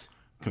shots,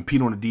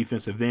 compete on the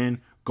defensive end,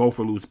 go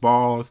for loose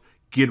balls,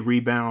 get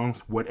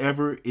rebounds,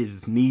 whatever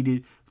is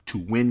needed to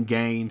win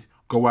games,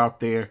 go out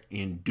there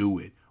and do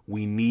it.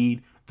 We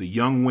need the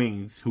young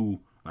wings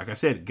who, like I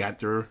said, got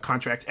their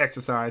contracts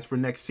exercised for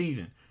next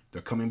season.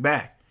 They're coming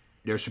back.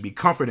 There should be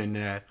comfort in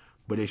that,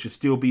 but they should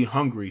still be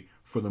hungry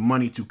for the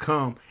money to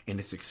come and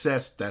the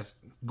success that's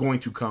going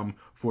to come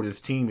for this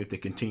team if they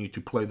continue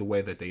to play the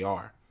way that they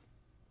are.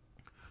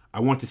 I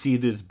want to see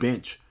this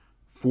bench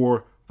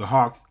for the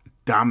Hawks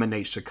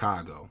dominate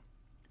Chicago.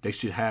 They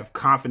should have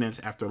confidence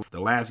after the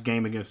last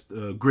game against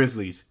the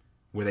Grizzlies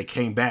where they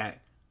came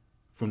back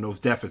from those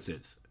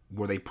deficits,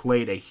 where they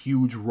played a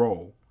huge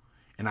role.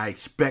 And I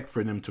expect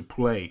for them to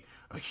play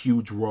a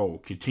huge role,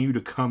 continue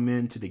to come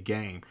into the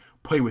game,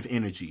 play with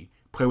energy,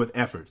 play with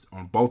efforts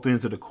on both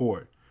ends of the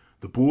court.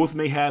 The Bulls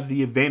may have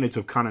the advantage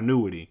of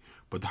continuity,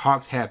 but the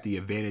Hawks have the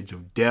advantage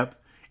of depth.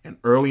 And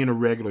early in the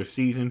regular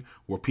season,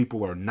 where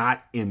people are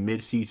not in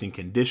midseason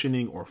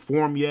conditioning or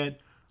form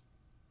yet,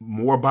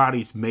 more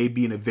bodies may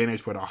be an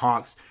advantage for the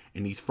Hawks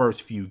in these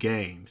first few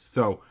games.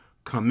 So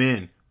come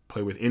in,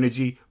 play with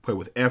energy, play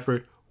with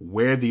effort,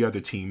 wear the other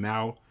team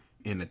out,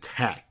 and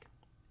attack.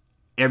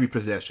 Every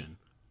possession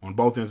on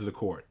both ends of the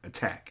court,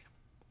 attack.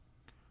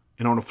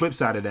 And on the flip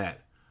side of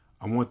that,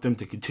 I want them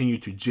to continue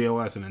to gel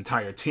as an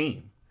entire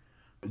team.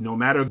 No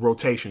matter the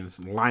rotations,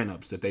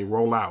 lineups that they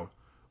roll out,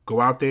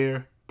 go out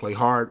there, play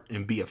hard,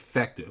 and be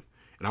effective.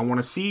 And I want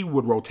to see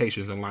what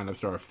rotations and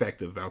lineups are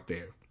effective out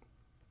there.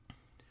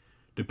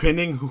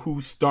 Depending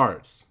who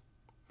starts,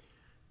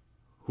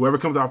 whoever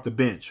comes off the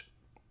bench,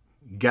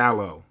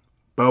 Gallo,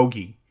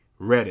 Bogey,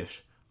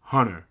 Reddish,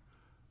 Hunter,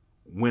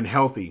 when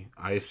healthy,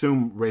 I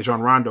assume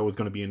Rajon Rondo is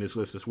going to be in this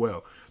list as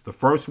well. The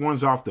first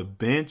ones off the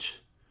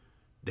bench,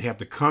 they have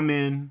to come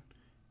in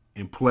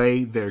and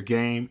play their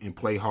game and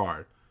play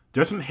hard.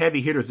 There's some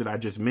heavy hitters that I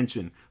just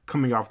mentioned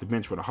coming off the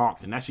bench for the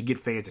Hawks, and that should get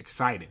fans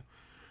excited.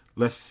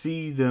 Let's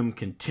see them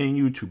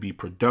continue to be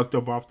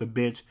productive off the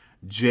bench,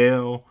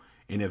 gel.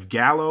 And if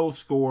Gallo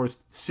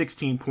scores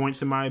 16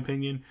 points, in my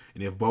opinion,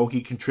 and if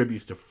Bogey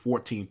contributes to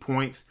 14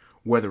 points,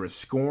 whether it's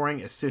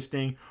scoring,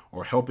 assisting,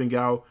 or helping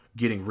out,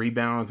 getting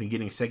rebounds and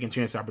getting second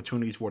chance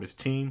opportunities for this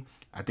team,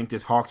 I think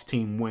this Hawks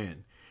team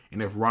win.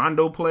 And if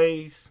Rondo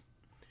plays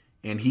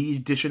and he's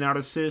dishing out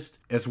assists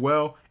as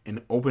well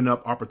and open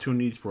up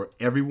opportunities for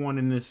everyone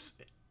in this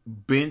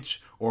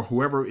bench or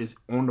whoever is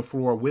on the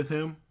floor with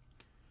him,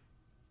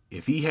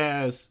 if he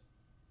has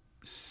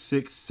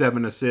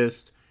 6-7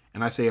 assists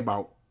and I say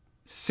about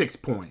 6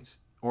 points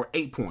or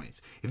 8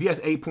 points. If he has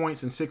 8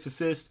 points and 6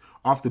 assists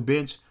off the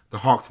bench, the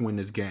Hawks win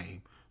this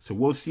game. So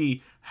we'll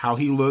see how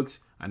he looks.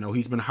 I know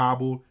he's been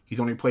hobbled. He's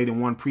only played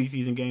in one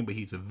preseason game, but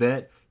he's a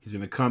vet. He's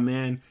going to come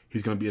in.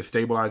 He's going to be a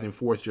stabilizing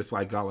force just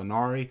like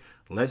Gallinari.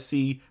 Let's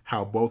see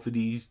how both of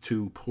these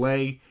two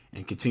play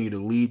and continue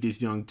to lead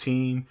this young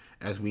team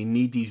as we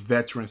need these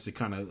veterans to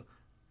kind of,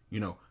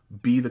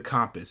 be the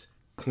compass,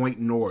 point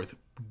north,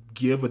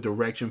 give a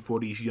direction for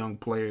these young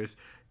players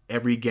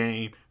every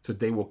game so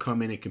they will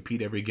come in and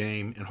compete every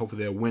game, and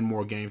hopefully they'll win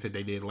more games than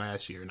they did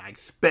last year. And I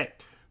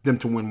expect them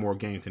to win more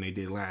games than they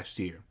did last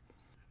year.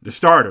 The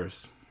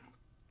starters,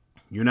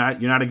 you're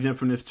not exempt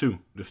from this too.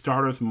 The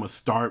starters must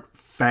start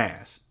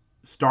fast.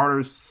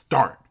 Starters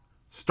start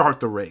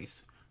the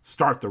race.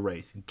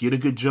 Get a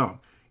good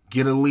jump,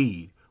 get a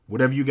lead,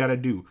 whatever you got to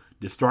do.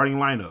 The starting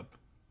lineup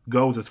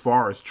goes as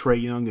far as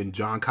Trae Young and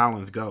John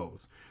Collins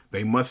goes.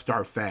 They must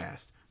start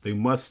fast. They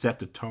must set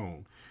the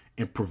tone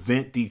and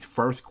prevent these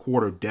first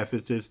quarter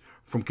deficits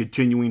from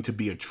continuing to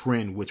be a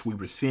trend which we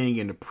were seeing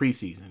in the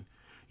preseason.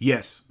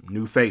 Yes,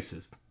 new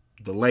faces,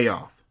 the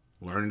layoff,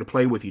 learning to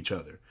play with each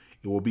other.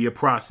 It will be a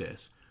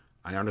process.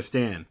 I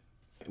understand.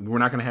 We're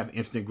not going to have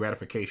instant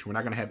gratification. We're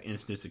not going to have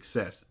instant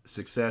success.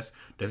 Success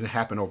doesn't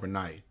happen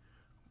overnight.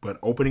 But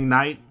opening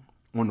night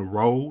on the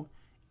road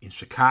in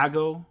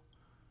Chicago,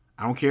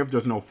 I don't care if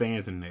there's no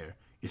fans in there.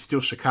 It's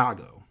still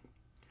Chicago.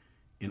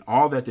 And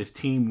all that this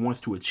team wants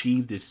to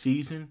achieve this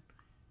season,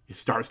 it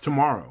starts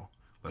tomorrow.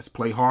 Let's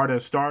play hard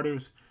as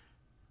starters.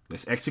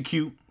 Let's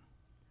execute.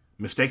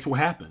 Mistakes will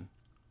happen.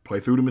 Play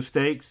through the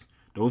mistakes.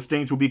 Those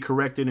things will be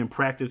corrected in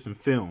practice and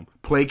film.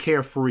 Play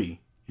carefree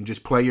and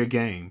just play your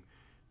game.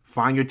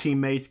 Find your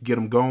teammates, get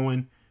them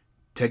going.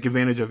 Take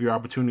advantage of your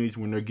opportunities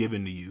when they're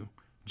given to you.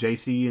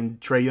 JC and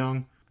Trae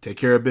Young, take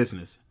care of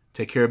business.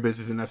 Take care of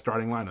business in that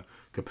starting lineup.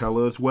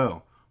 Capella as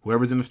well.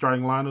 Whoever's in the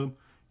starting lineup,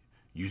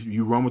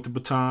 you run with the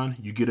baton,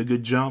 you get a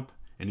good jump,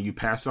 and then you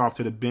pass it off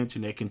to the bench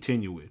and they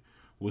continue it.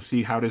 We'll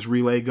see how this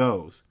relay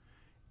goes.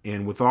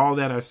 And with all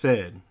that I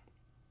said,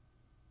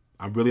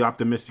 I'm really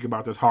optimistic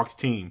about this Hawks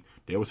team.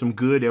 There was some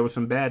good, there was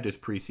some bad this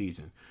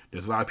preseason.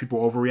 There's a lot of people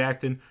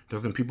overreacting.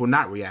 There's some people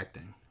not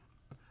reacting.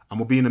 I'm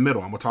going to be in the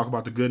middle. I'm going to talk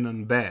about the good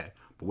and the bad.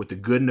 But with the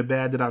good and the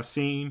bad that I've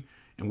seen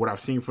and what I've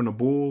seen from the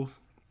Bulls,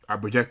 I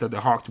project that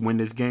the Hawks win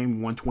this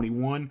game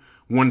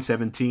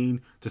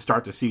 121-117 to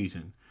start the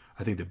season.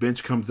 I think the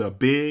bench comes up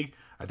big.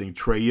 I think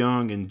Trae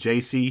Young and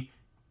JC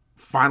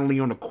finally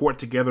on the court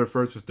together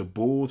versus the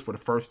Bulls for the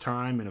first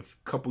time in a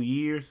couple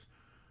years.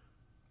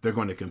 They're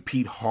going to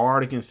compete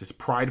hard against this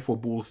prideful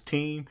Bulls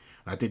team.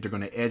 And I think they're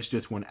going to edge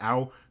this one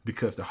out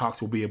because the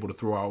Hawks will be able to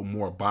throw out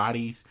more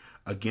bodies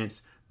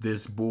against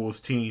this Bulls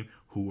team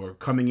who are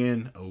coming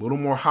in a little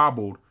more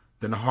hobbled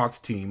than the Hawks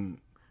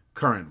team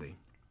currently.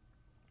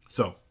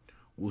 So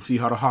we'll see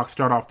how the Hawks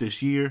start off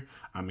this year.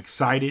 I'm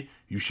excited.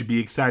 You should be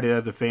excited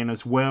as a fan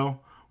as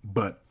well.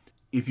 But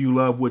if you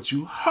love what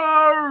you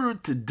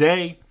heard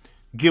today,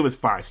 give us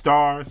 5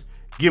 stars.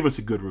 Give us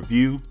a good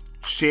review.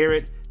 Share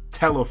it.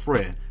 Tell a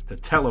friend to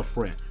tell a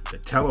friend to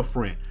tell a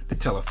friend to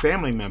tell a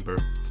family member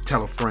to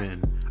tell a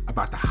friend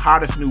about the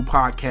hottest new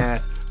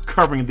podcast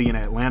covering the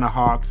Atlanta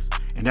Hawks.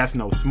 And that's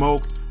no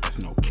smoke. That's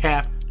no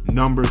cap.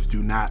 Numbers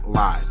do not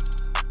lie.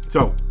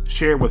 So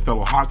share it with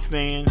fellow Hawks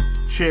fans.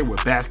 Share it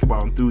with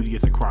basketball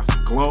enthusiasts across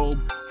the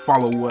globe.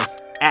 Follow us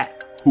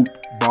at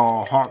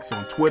HoopBallHawks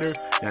on Twitter.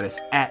 That is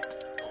at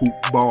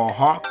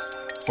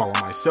HoopBallHawks. Follow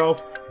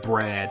myself,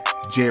 Brad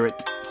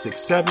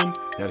Jarrett67.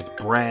 That is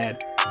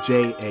Brad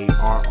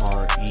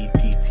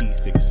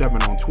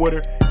JARRETT67 on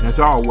Twitter. And as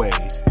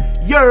always,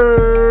 yeah.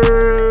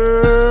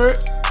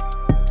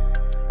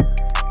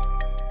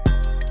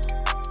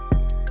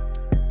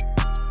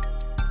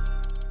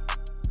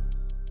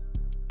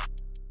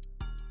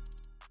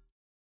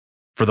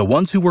 For the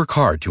ones who work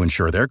hard to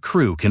ensure their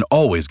crew can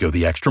always go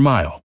the extra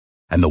mile,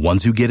 and the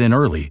ones who get in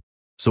early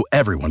so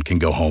everyone can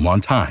go home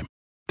on time,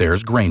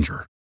 there's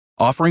Grainger,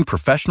 offering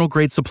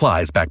professional-grade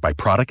supplies backed by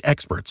product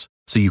experts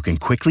so you can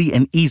quickly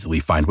and easily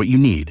find what you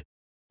need.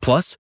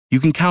 Plus, you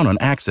can count on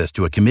access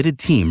to a committed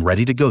team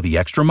ready to go the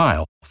extra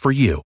mile for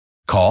you.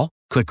 Call,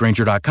 click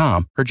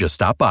Grainger.com, or just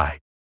stop by.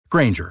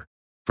 Grainger,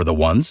 for the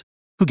ones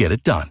who get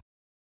it done.